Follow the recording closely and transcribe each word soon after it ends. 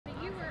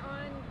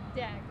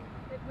deck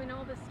when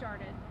all this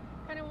started.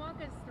 Kind of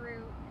walk us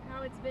through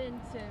how it's been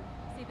to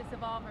see this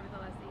evolve over the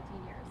last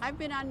 18 years. I've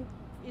been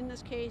in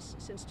this case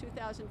since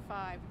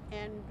 2005,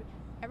 and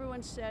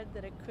everyone said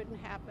that it couldn't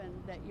happen,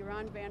 that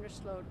Joran van der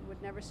Sloot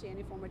would never see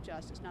any form of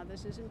justice. Now,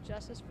 this isn't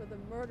justice for the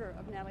murder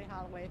of Natalee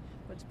Holloway,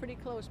 but it's pretty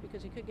close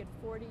because he could get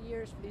 40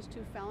 years for these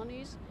 2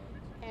 felonies,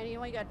 and he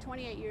only got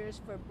 28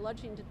 years for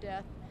bludgeoning to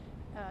death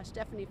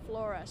Stephanie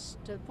Flores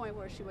to the point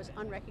where she was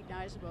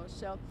unrecognizable.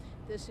 So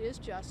this is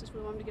justice. We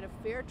want him to get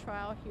a fair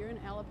trial here in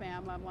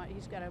Alabama.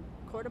 He's got a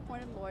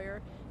court-appointed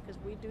lawyer, because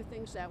we do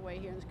things that way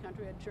here in this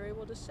country. A jury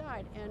will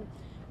decide, and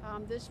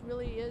this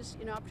really is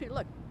an opportunity.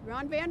 Look,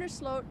 Joran van der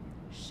Sloot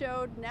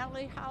showed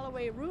Natalee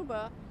Holloway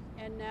Ruba,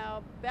 and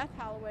now Beth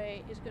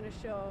Holloway is going to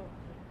show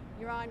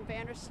Joran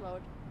van der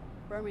Sloot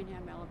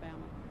Birmingham,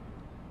 Alabama.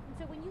 And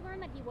so when you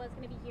learned that he was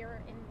going to be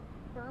here in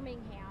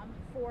Birmingham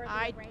for the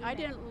arraignment. I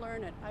didn't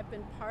learn it. I've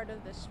been part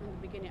of this from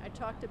the beginning. I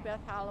talked to Beth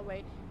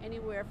Holloway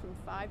anywhere from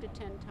 5 to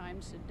 10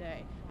 times a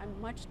day.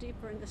 I'm much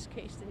deeper in this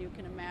case than you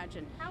can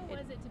imagine. How was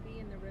it to be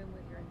in the room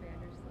with Joran van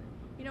der Sloot?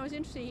 You know, it was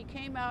interesting. He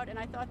came out, and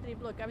I thought that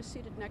he'd look. I was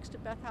seated next to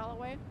Beth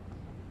Holloway,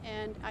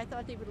 and I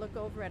thought that he would look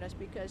over at us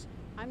because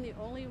I'm the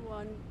only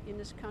one in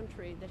this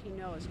country that he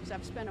knows, because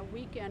I've spent a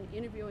weekend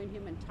interviewing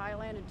him in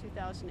Thailand in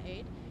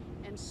 2008,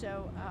 and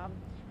so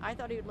I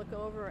thought he would look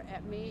over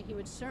at me. He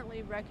would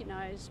certainly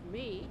recognize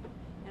me,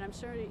 and I'm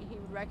certain he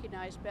would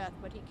recognize Beth,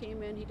 but he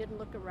came in, he didn't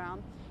look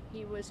around.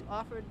 He was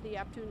offered the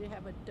opportunity to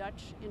have a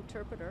Dutch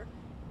interpreter.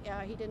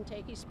 He didn't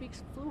take. He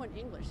speaks fluent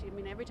English. I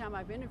mean, every time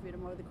I've interviewed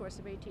him over the course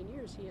of 18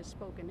 years, he has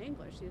spoken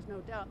English. There's no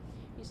doubt.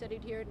 He said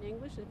he'd hear it in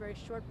English. It's a very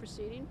short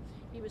proceeding.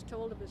 He was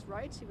told of his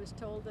rights. He was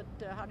told that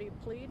how do you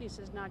plead? He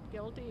says not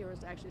guilty, or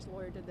actually his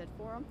lawyer did that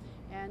for him,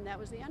 and that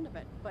was the end of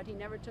it. But he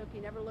never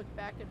looked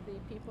back at the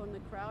people in the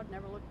crowd,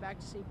 never looked back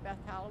to see Beth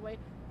Holloway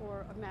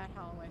or Matt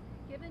Holloway.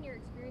 Given your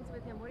experience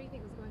with him, what do you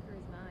think was going through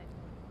his mind?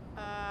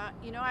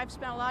 You know, I've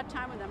spent a lot of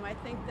time with him. I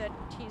think that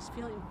he's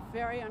feeling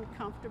very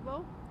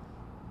uncomfortable.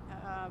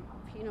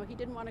 You know, he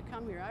didn't want to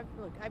come here.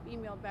 I've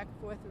emailed back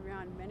and forth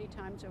around many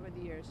times over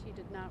the years. He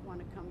did not want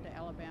to come to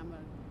Alabama.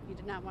 He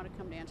did not want to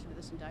come to answer to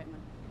this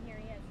indictment. And here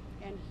he is.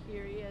 And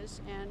here he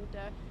is. And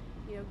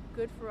you know,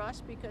 good for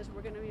us, because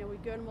we're going to, you know, we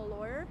give him a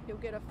lawyer. He'll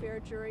get a fair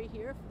jury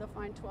here. They'll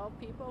find 12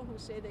 people who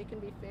say they can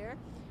be fair,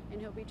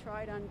 and he'll be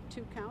tried on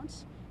 2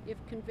 counts. If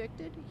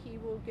convicted,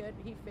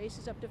 he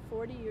faces up to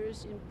 40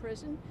 years in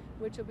prison,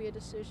 which will be a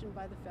decision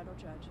by the federal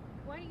judge.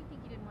 Why do you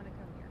think he didn't want to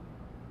come here,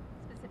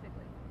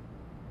 specifically?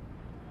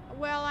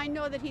 Well, I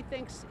know that he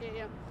thinks, you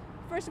know,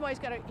 first of all, he's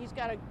got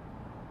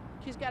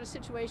a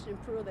situation in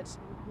Peru that's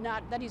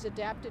not, that he's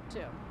adapted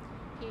to.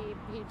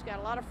 He's got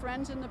a lot of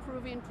friends in the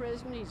Peruvian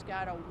prison. He's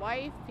got a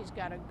wife. He's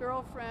got a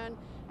girlfriend.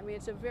 I mean,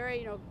 it's a very,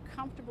 you know,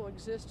 comfortable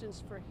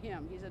existence for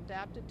him. He's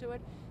adapted to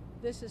it.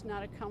 This is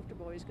not a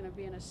comfortable. He's going to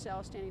be in a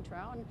cell standing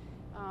trial,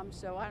 and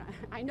so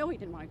I know he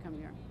didn't want to come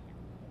here.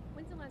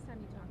 When's the last time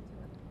you talked to him?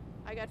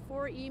 I got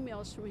 4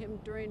 emails from him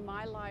during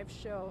my live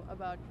show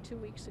about 2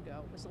 weeks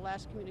ago. It was the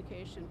last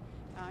communication.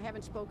 I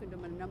haven't spoken to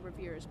him in a number of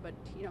years, but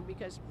you know,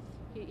 because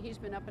he's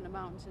been up in the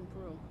mountains in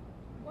Peru.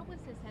 What was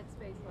his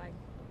headspace like?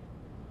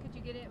 Could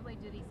you get it?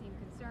 Like, did he seem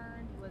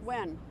concerned?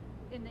 When?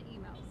 In the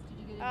emails. Did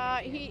you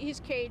get it?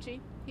 He's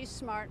cagey. He's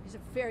smart. He's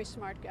a very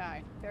smart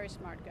guy. Very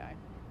smart guy.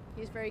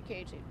 He's very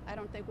cagey. I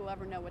don't think we'll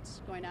ever know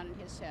what's going on in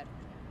his head.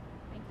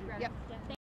 Thank you, Greta. Yep. Yeah.